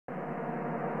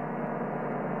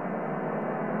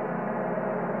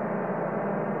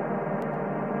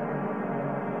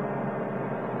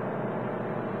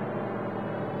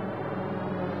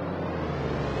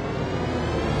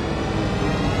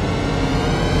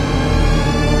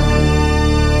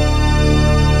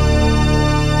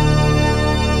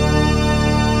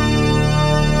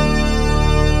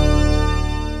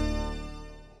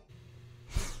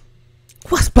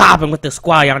popping with the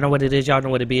SQUA. Y'all know what it is. Y'all know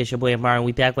what it be. It's your boy Amauri.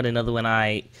 We back with another one.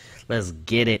 Let's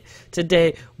get it.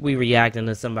 Today we reacting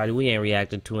to somebody we ain't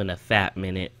reacted to in a fat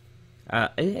minute.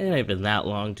 It ain't been that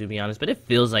long, to be honest, but it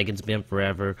feels like it's been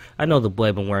forever. I know the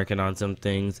boy been working on some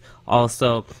things.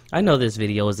 Also, I know this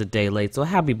video is a day late, so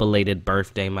happy belated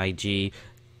birthday, my G.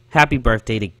 Happy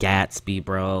birthday to Gatsb,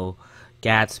 bro.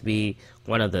 Gatsb,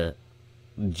 one of the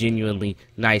genuinely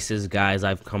nicest guys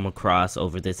I've come across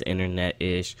over this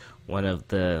internet-ish. One of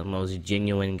the most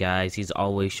genuine guys. He's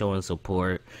always showing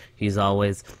support. He's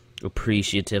always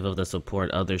appreciative of the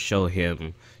support others show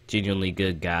him. Genuinely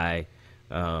good guy.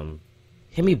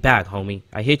 Hit me back, homie.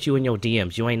 I hit you in your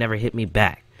DMs. You ain't never hit me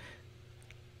back.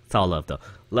 It's all love, though.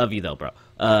 Love you, though, bro.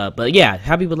 But yeah,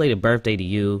 happy belated birthday to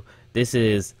you. This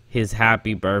is his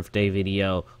happy birthday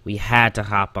video. We had to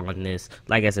hop on this.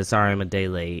 Like I said, sorry I'm a day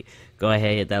late. Go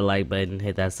ahead, hit that like button,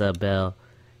 hit that sub bell,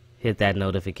 hit that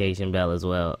notification bell as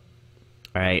well.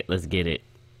 Alright, let's get it.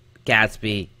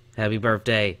 Gatsb, happy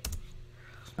birthday.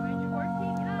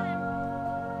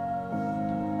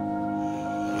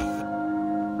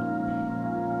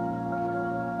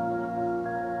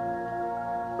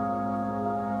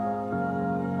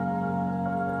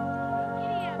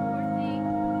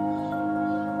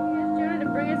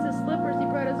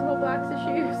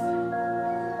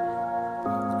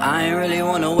 I ain't really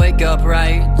wanna wake up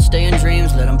right. Stay in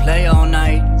dreams, let them play all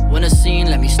night. When a scene,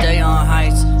 let me stay on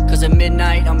heights. Cause at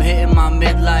midnight, I'm hitting my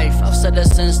midlife. I've said that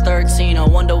since 13, I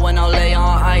wonder when I'll lay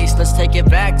on ice. Let's take it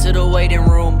back to the waiting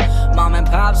room. Mom and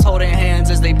pops holding hands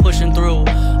as they pushing through.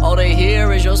 All they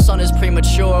hear is your son is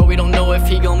premature. We don't know if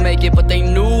he gon' make it, but they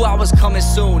knew I was coming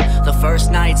soon. The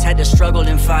first nights had to struggle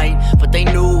and fight, but they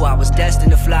knew I was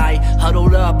destined to fly.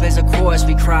 Huddled up as a chorus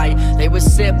we cry. They would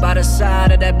sit by the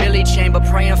side of that Billy chamber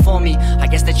praying for me. I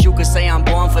guess that you could say I'm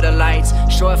born for the lights.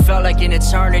 Sure, it felt like an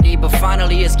eternity, but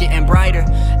finally it's getting brighter.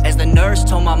 As the nurse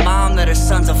told my mom that her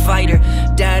son's a fighter,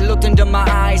 Dad looked into my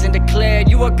eyes and declared,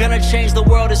 you are gonna change the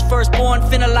world. His firstborn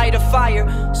finna light a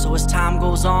fire. So as time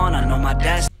goes on, I know my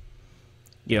dad's...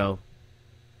 Yo,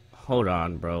 hold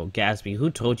on, bro. Gatsb, who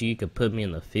told you could put me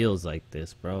in the fields like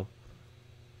this, bro?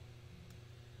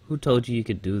 Who told you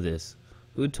could do this?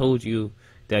 Who told you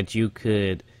that you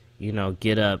could, you know,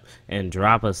 get up and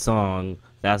drop a song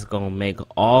that's gonna make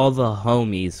all the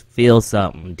homies feel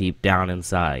something deep down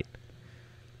inside?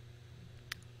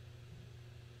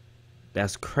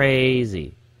 That's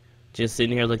crazy. Just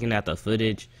sitting here looking at the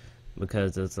footage,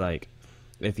 because it's like,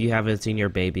 if you haven't seen your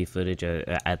baby footage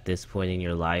at this point in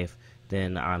your life,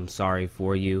 then I'm sorry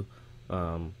for you.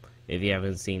 If you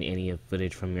haven't seen any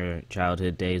footage from your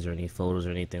childhood days or any photos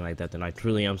or anything like that, then I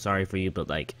truly am sorry for you. But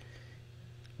like,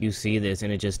 you see this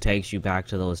and it just takes you back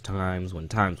to those times when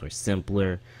times were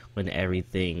simpler, when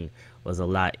everything was a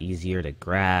lot easier to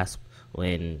grasp,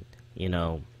 when, you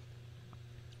know,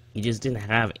 you just didn't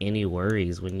have any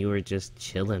worries, when you were just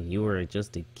chilling, you were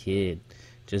just a kid,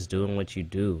 just doing what you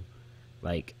do.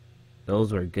 Like,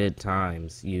 those were good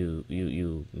times. You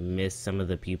miss some of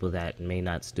the people that may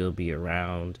not still be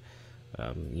around.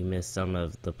 You miss some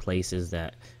of the places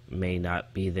that may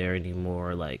not be there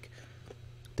anymore. Like,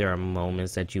 there are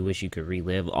moments that you wish you could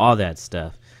relive, all that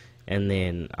stuff. And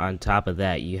then on top of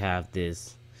that, you have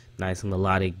this nice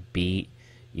melodic beat.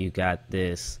 You got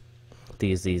these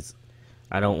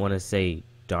I don't want to say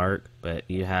dark, but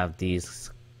you have these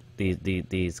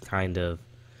kind of,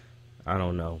 I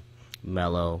don't know,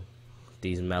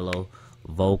 these mellow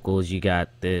vocals. You got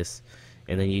this,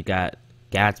 and then you got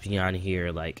Gatsb on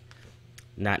here, like,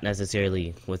 not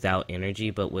necessarily without energy,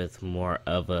 but with more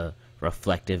of a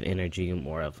reflective energy,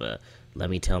 more of a let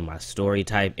me tell my story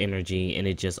type energy, and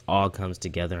it just all comes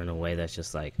together in a way that's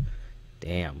just like,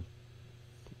 damn,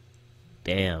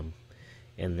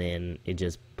 and then it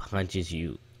just punches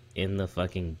you in the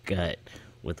fucking gut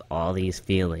with all these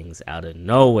feelings out of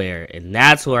nowhere, and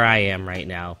that's where I am right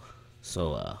now.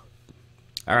 So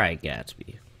alright,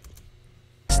 Gatsb.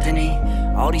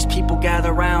 All these people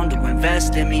gather round to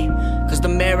invest in me, cause the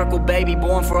miracle baby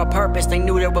born for a purpose. They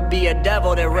knew there would be a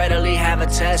devil that readily have a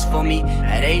test for me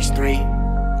at age 3.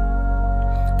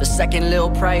 The second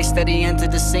Lil Price that he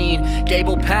entered the scene.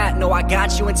 Gable Pat, no, I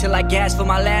got you until I gasp for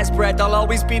my last breath. I'll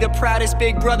always be the proudest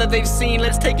big brother they've seen.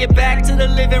 Let's take it back to the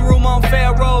living room on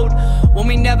Fair Road, when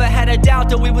we never had a doubt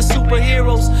that we were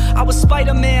superheroes. I was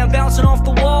Spider-Man, bouncing off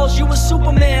the walls. You were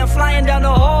Superman, flying down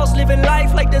the halls, living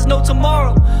life like there's no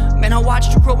tomorrow. Man, I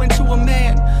watched you grow into a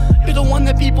man. You're the one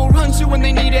that people run to when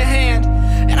they need a hand.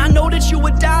 And I know that you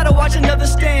would die to watch another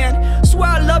stand. Swear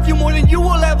I love you more than you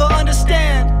will ever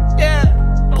understand. Yeah.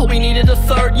 but we needed a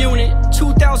third unit.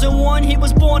 2001, he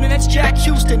was born, and that's Jack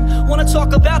Houston. Wanna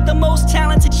talk about the most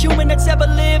talented human that's ever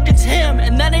lived? It's him,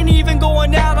 and that ain't even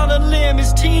going out on a limb.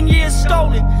 His teen years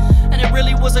stolen, and it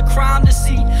really was a crime to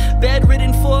see.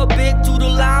 Bedridden for a bit due to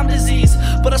Lyme disease,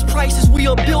 but us prices, we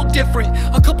are built different.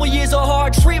 A couple years of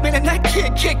hard treatment, and that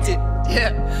kid kicked it.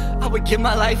 Yeah, I would give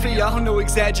my life for y'all, no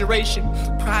exaggeration.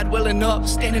 Pride welling up,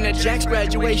 standing at Jack's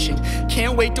graduation.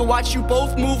 Can't wait to watch you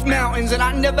both move mountains, and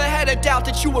I never had a doubt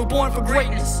that you were born for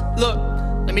greatness. Look,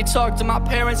 let me talk to my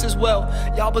parents as well.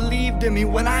 Y'all believed in me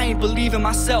when I ain't believing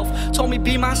myself. Told me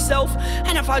be myself,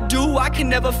 and if I do, I can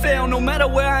never fail. No matter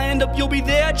where I end up, you'll be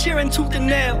there cheering tooth and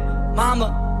nail.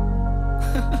 Mama,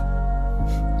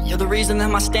 you're the reason that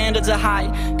my standards are high,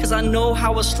 cause I know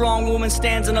how a strong woman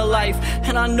stands in her life.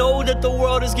 And I know that the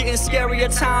world is getting scary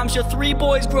at times. You're 3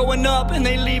 boys growing up and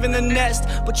they leaving the nest,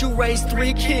 but you raised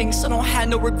 3 kings, so don't have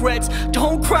no regrets.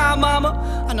 Don't cry,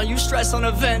 mama, I know you stress on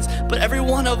events, but every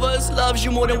one of us loves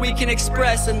you more than we can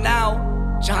express. And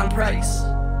now, John Price,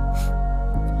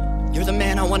 you're the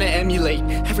man I wanna emulate.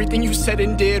 Everything you said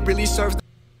and did really serves.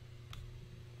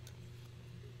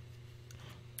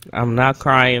 I'm not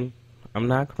crying. I'm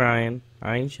not crying.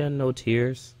 I ain't shedding no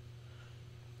tears.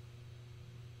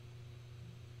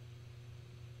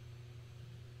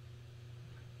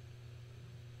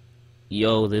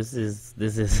 Yo, this is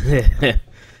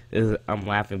I'm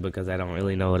laughing because I don't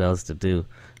really know what else to do.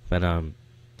 But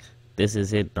this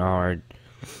is hitting hard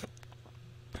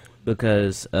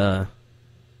because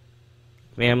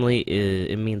family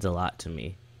it means a lot to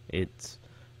me. It's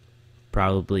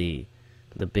probably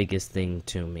the biggest thing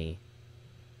to me.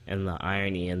 And the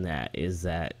irony in that is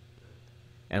that,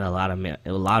 in a lot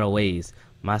of ways,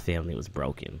 my family was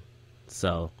broken.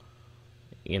 So,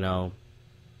 you know,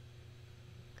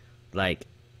 like,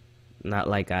 not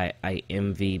like I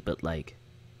envy, but like,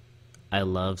 I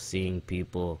love seeing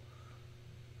people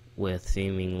with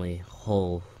seemingly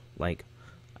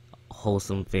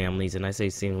wholesome families. And I say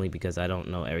seemingly because I don't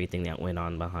know everything that went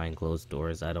on behind closed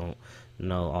doors. I don't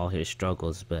know all his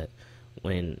struggles, but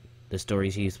when the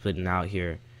stories he's putting out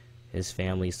here, his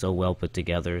family's so well put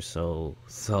together, so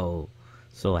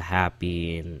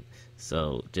happy, and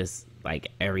so just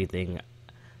like everything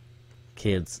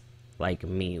kids like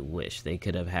me wish they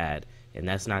could have had. And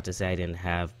that's not to say I didn't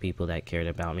have people that cared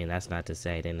about me, and that's not to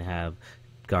say I didn't have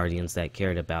guardians that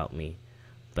cared about me.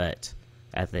 But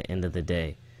at the end of the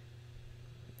day,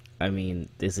 I mean,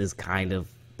 this is kind of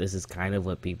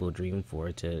what people dream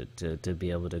for, to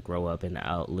be able to grow up and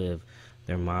outlive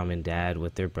their mom and dad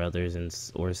with their brothers and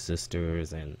or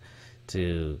sisters, and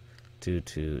to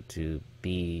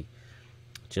be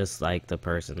just like the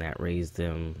person that raised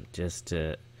them.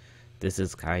 This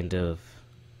is kind of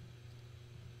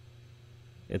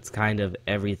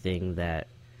everything that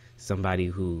somebody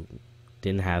who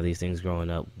didn't have these things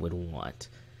growing up would want,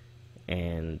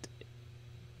 and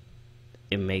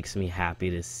it makes me happy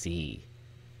to see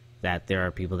that there are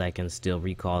people that can still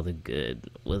recall the good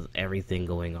with everything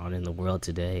going on in the world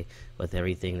today, with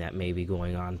everything that may be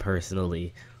going on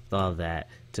personally, with all that,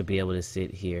 to be able to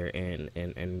sit here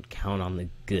and count on the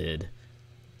good,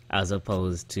 as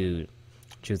opposed to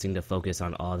choosing to focus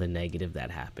on all the negative that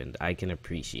happened. I can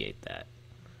appreciate that.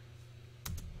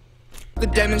 To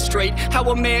demonstrate how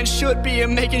a man should be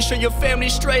and making sure your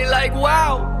family's straight. Like,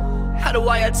 wow, how do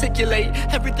I articulate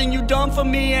everything you done for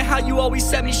me and how you always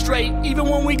set me straight? Even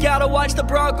when we gotta watch the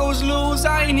Broncos lose,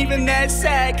 I ain't even that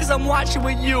sad, cause I'm watching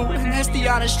with you, and that's the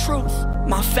honest truth.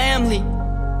 My family,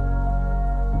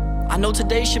 I know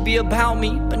today should be about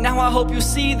me, but now I hope you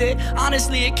see that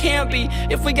honestly it can't be.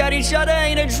 If we got each other,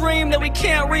 ain't a dream that we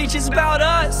can't reach. It's about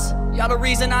us. Y'all the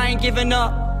reason I ain't giving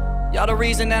up. Y'all the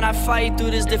reason that I fight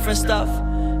through this different stuff.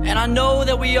 And I know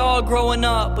that we all growing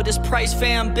up, but this Price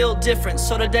fam built different.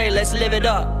 So today, let's live it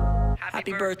up.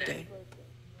 Happy birthday.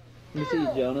 Let me see you,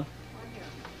 Jonah.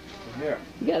 Here.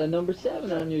 You got a number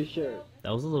 7 on your shirt. That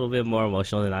was a little bit more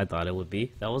emotional than I thought it would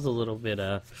be. That was a little bit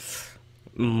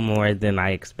more than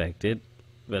I expected.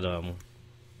 But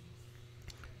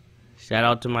shout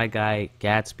out to my guy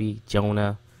Gatsby,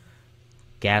 Jonah,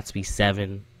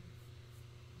 Gatsb7.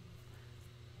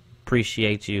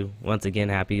 Appreciate you. Once again,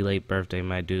 happy late birthday,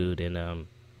 my dude. And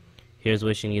here's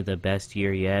wishing you the best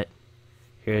year yet.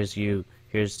 Here's to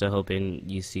hoping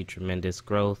you see tremendous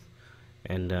growth,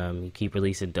 and you keep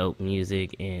releasing dope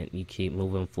music, and you keep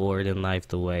moving forward in life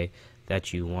the way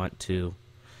that you want to,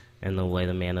 and the way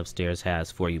the man upstairs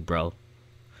has for you, bro.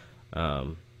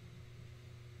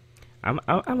 I'm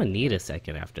gonna need a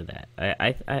second after that.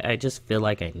 I just feel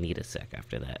like I need a sec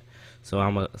after that. So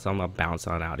I'm gonna bounce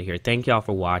on out of here. Thank y'all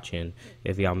for watching.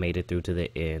 If y'all made it through to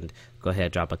the end, go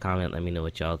ahead, drop a comment. Let me know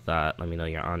what y'all thought. Let me know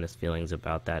your honest feelings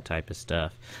about that type of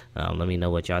stuff. Let me know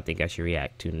what y'all think I should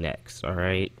react to next. All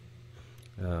right.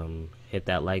 Hit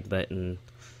that like button.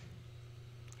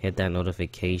 Hit that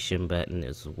notification button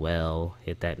as well.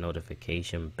 Hit that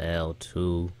notification bell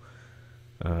too.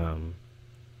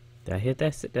 Did I hit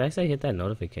that? Did I say hit that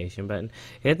notification button?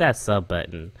 Hit that sub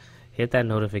button. Hit that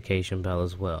notification bell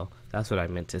as well. That's what I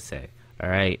meant to say. All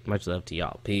right. Much love to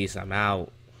y'all. Peace. I'm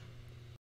out.